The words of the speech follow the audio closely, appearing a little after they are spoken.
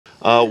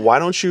Why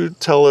don't you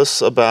tell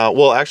us about,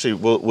 well, actually,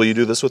 will you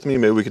do this with me?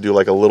 Maybe we could do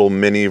like a little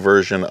mini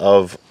version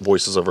of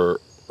Voices of Our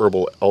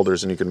Herbal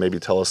Elders, and you can maybe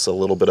tell us a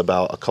little bit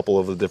about a couple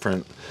of the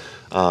different,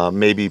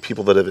 maybe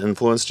people that have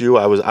influenced you.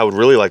 I would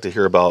really like to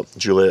hear about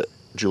Juliette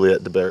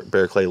de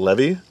Baïracli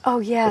Levy. Oh,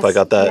 yes. If I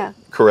got that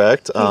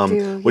correct.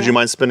 Would you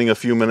mind spending a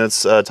few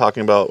minutes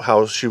talking about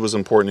how she was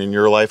important in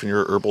your life and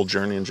your herbal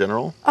journey in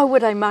general? Oh,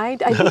 would I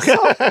mind? I think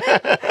so.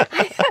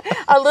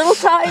 A little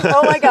time?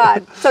 Oh, my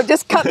God. So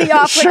just cut me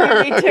off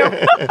when you need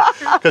to.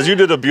 Because you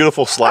did a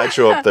beautiful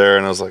slideshow up there,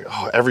 and I was like,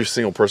 oh, every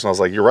single person. I was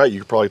like, you're right. You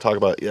could probably talk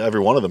about every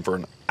one of them for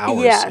an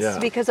hour. Yes,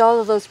 because all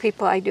of those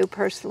people I knew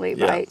personally,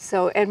 right?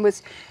 So,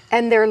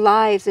 and their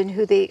lives and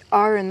who they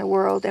are in the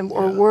world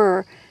or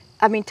were,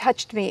 I mean,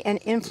 touched me and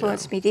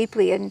influenced me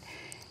deeply, and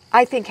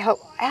I think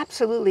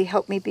absolutely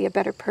helped me be a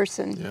better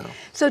person. Yeah.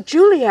 So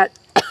Juliette,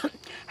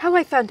 how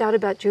I found out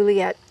about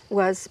Juliette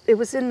was, it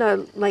was in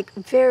the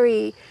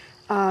very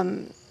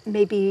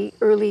maybe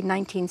early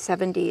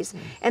 1970s,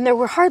 and there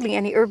were hardly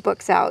any herb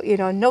books out, you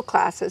know, no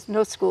classes,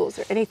 no schools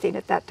or anything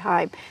at that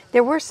time.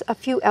 There were a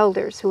few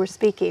elders who were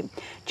speaking.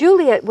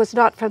 Juliette was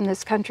not from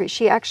this country.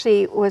 She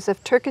actually was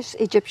of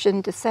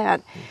Turkish-Egyptian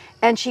descent,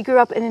 and she grew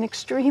up in an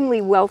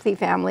extremely wealthy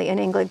family in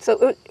England.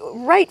 So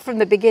right from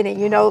the beginning,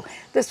 you know,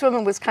 this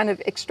woman was kind of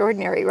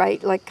extraordinary,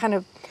 right? Like kind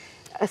of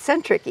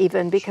eccentric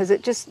even, because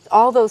it just,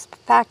 all those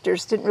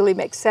factors didn't really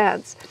make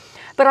sense.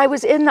 But I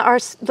was in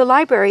the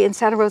library in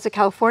Santa Rosa,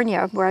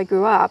 California, where I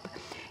grew up,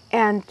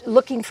 and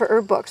looking for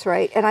herb books,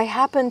 right? And I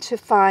happened to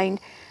find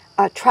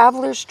a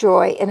Traveler's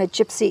Joy and a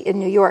Gypsy in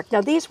New York.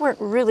 Now, these weren't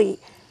really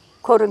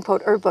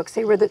quote-unquote herb books.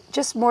 They were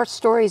just more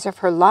stories of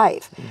her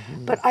life.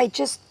 But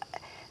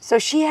so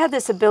she had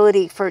this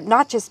ability for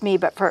not just me,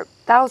 but for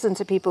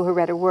thousands of people who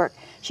read her work.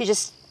 She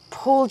just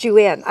pulled you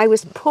in. I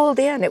was pulled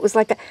in. It was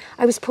like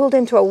I was pulled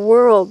into a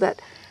world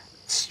that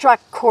struck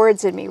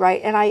chords in me,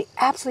 right? And I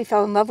absolutely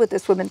fell in love with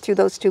this woman through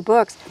those two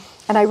books.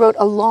 And I wrote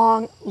a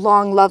long,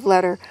 long love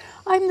letter.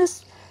 I'm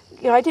this,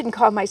 you know, I didn't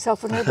call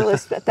myself an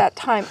herbalist at that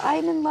time.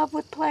 I'm in love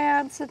with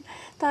plants and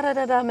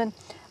da-da-da-dum. And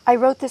I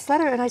wrote this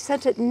letter and I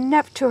sent it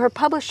to her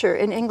publisher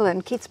in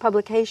England, Keats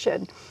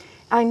Publication.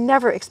 I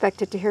never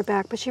expected to hear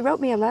back, but she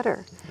wrote me a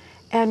letter.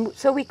 And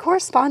so we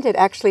corresponded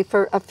actually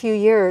for a few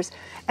years.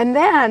 And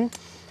then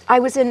I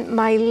was in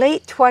my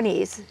late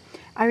 20s.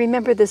 I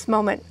remember this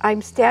moment.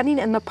 I'm standing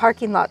in the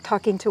parking lot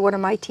talking to one of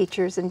my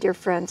teachers and dear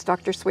friends,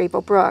 Dr.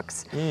 Swable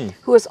Brooks,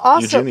 who was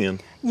also... Eugenian.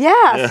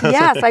 Yes,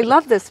 yes, I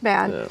love this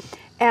man. Yeah.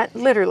 And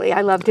literally,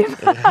 I loved him.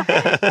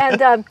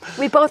 And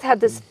we both had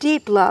this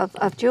deep love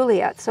of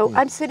Juliette. So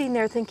I'm sitting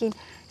there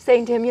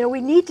saying to him, you know, we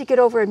need to get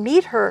over and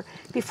meet her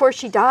before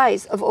she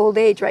dies of old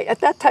age, right? At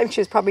that time,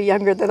 she was probably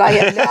younger than I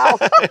am now.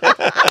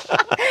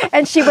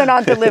 And she went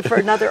on to live for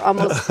another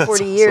almost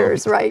 40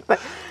 years, right? But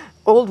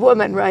old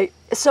woman, right?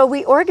 So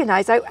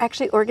I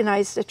actually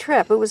organized a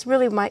trip. It was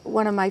really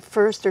one of my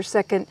first or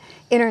second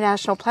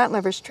international plant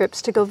lovers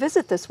trips to go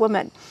visit this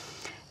woman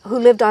who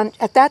lived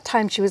at that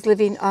time she was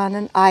living on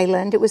an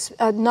island. It was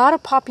not a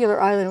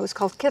popular island, it was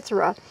called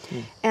Kythera.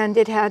 And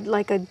it had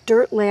like a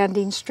dirt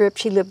landing strip.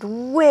 She lived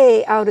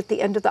way out at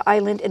the end of the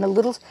island in a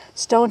little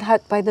stone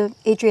hut by the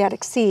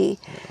Adriatic Sea.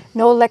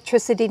 No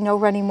electricity, no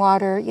running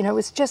water, you know, it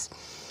was just,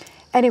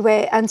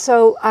 anyway. And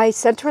so I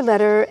sent her a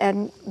letter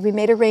and we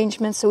made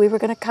arrangements, so we were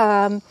gonna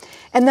come.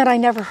 And then I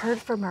never heard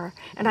from her.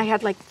 And I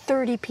had like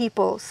 30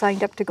 people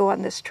signed up to go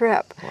on this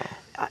trip. Wow.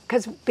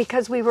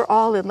 Because we were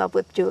all in love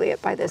with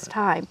Juliette by this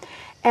time.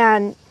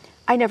 And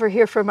I never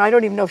hear from her. I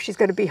don't even know if she's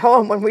going to be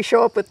home when we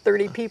show up with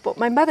 30 people.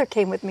 My mother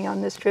came with me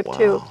on this trip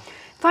too.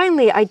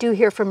 Finally, I do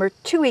hear from her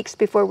 2 weeks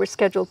before we're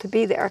scheduled to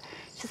be there.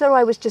 She said, oh,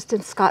 I was just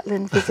in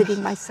Scotland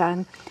visiting my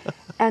son.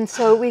 And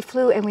so we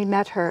flew and we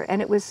met her,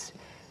 and it was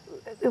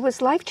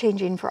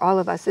life-changing for all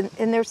of us.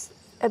 And there's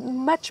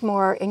much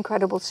more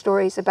incredible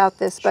stories about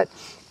this, but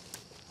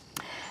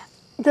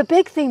the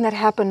big thing that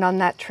happened on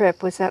that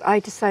trip was that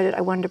I decided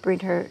I wanted to bring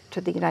her to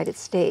the United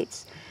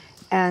States.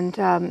 And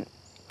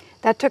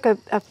that took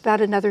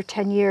about another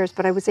 10 years,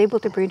 but I was able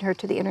to bring her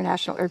to the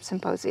International Herb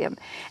Symposium.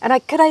 And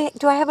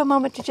do I have a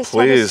moment to just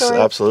tell the story? Please,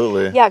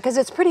 absolutely. Yeah, because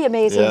it's pretty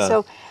amazing. Yeah.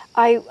 So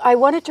I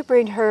wanted to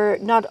bring her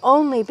not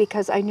only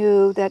because I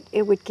knew that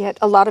it would get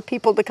a lot of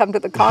people to come to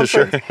the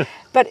conference,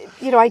 but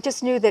you know, I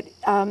just knew that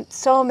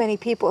so many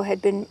people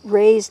had been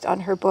raised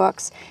on her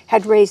books,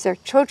 had raised their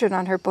children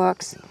on her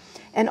books,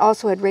 and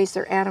also had raised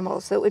their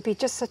animals. So it would be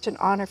just such an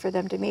honor for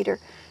them to meet her.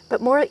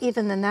 But more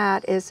even than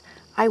that is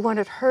I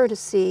wanted her to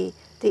see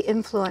the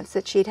influence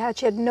that she'd had.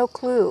 She had no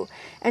clue.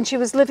 And she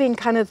was living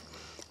kind of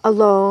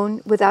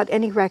alone, without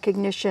any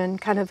recognition,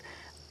 kind of,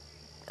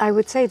 I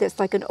would say this,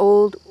 like an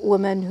old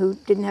woman who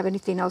didn't have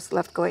anything else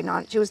left going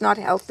on. She was not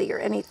healthy or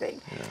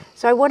anything. Yeah.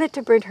 So I wanted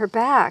to bring her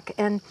back,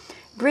 and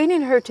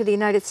bringing her to the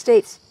United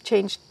States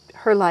changed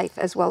her life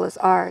as well as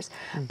ours.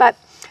 But,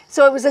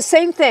 so it was the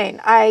same thing.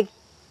 I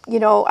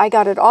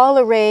got it all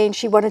arranged.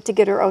 She wanted to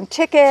get her own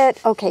ticket.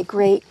 Okay,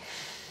 great.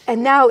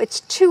 And now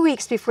it's 2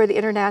 weeks before the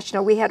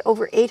International. We had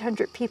over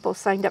 800 people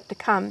signed up to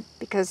come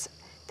because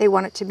they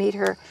wanted to meet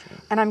her.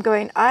 And I'm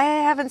going, I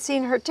haven't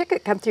seen her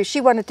ticket come through. She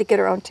wanted to get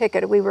her own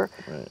ticket. We were,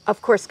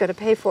 of course, going to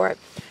pay for it.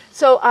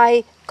 So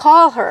I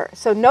call her.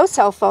 So no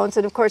cell phones.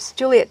 And of course,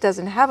 Juliette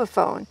doesn't have a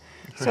phone.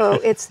 So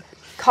it's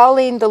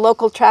calling the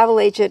local travel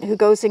agent who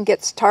goes and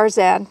gets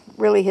Tarzan,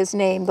 really his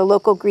name, the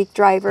local Greek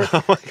driver,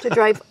 to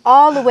drive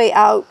all the way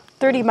out,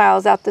 30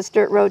 miles out this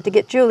dirt road to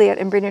get Juliette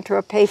and bring her to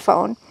a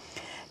payphone.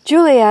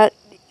 Juliette,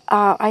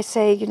 I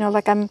say, you know,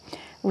 like, I'm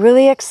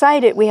really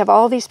excited. We have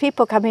all these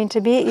people coming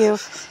to meet you.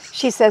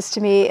 She says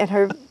to me in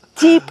her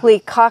deeply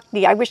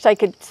Cockney, I wish I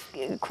could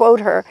quote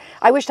her.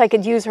 I wish I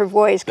could use her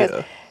voice,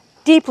 because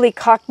deeply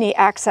Cockney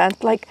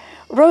accent, like,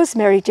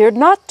 Rosemary, dear,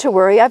 not to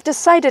worry. I've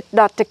decided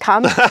not to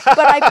come, but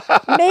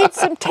I've made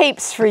some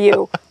tapes for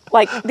you.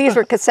 Like, these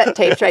were cassette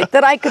tapes, right,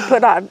 that I could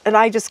put on. And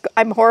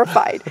I'm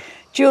horrified.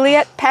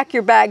 Juliette, pack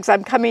your bags.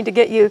 I'm coming to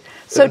get you.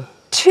 So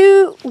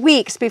 2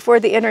 weeks before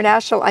the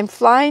International, I'm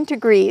flying to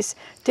Greece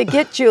to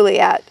get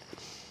Juliette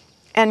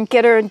and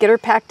get her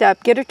packed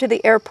up, get her to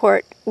the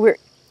airport. We're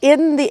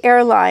in the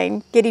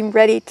airline getting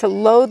ready to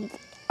load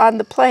on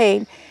the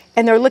plane,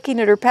 and they're looking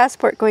at her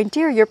passport going,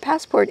 dear, your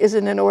passport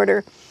isn't in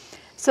order.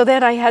 So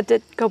then I had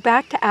to go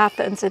back to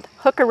Athens and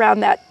hook around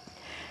that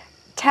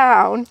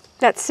town,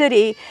 that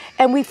city,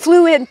 and we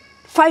flew in.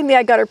 Finally,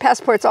 I got her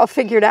passports all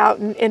figured out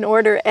and in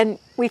order, and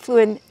we flew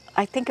in,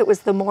 I think it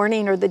was the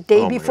morning or the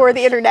day before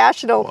the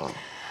International. Wow.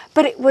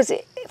 But it was,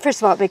 first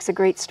of all, it makes a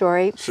great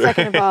story. Sure.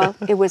 Second of all,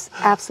 it was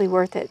absolutely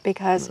worth it,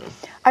 because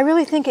I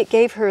really think it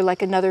gave her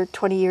like another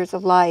 20 years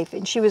of life,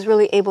 and she was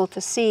really able to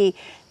see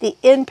the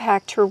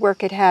impact her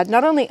work had had,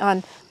 not only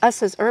on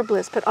us as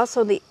herbalists, but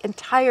also the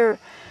entire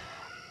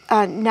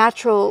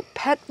natural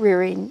pet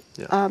rearing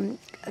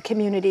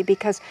community,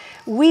 because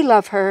we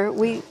love her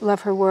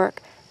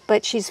work,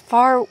 but she's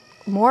far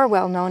more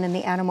well known in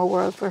the animal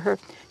world for her.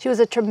 She was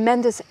a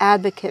tremendous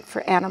advocate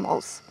for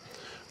animals.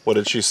 What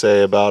did she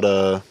say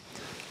about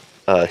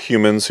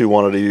humans who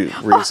wanted to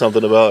read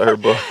something about her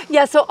book?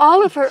 Yeah, so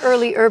all of her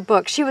early herb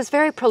books, she was a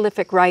very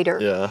prolific writer.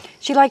 Yeah.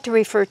 She liked to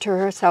refer to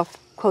herself,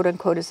 quote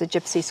unquote, as a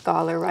gypsy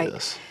scholar, right?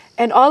 Yes.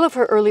 And all of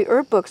her early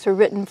herb books were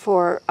written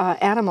for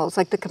animals,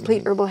 like the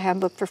Complete Herbal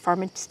Handbook for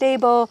Farm and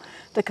Stable,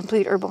 the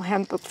Complete Herbal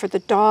Handbook for the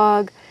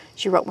dog.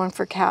 She wrote one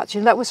for cats.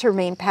 You know, that was her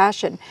main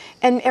passion.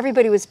 And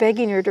everybody was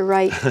begging her to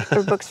write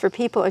her books for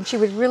people. And she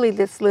would really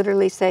just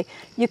literally say,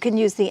 you can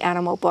use the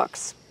animal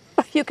books.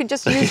 You can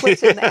just use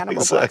what's in the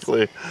animal books.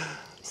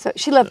 So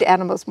she loved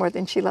animals more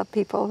than she loved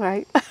people,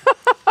 right?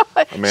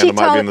 Amanda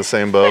might be in the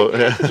same boat.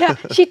 Yeah,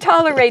 she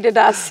tolerated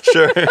us.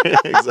 Sure,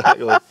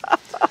 exactly.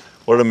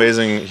 What an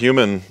amazing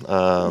human.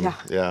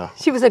 Yeah.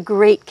 She was a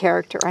great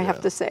character, I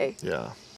have to say. Yeah.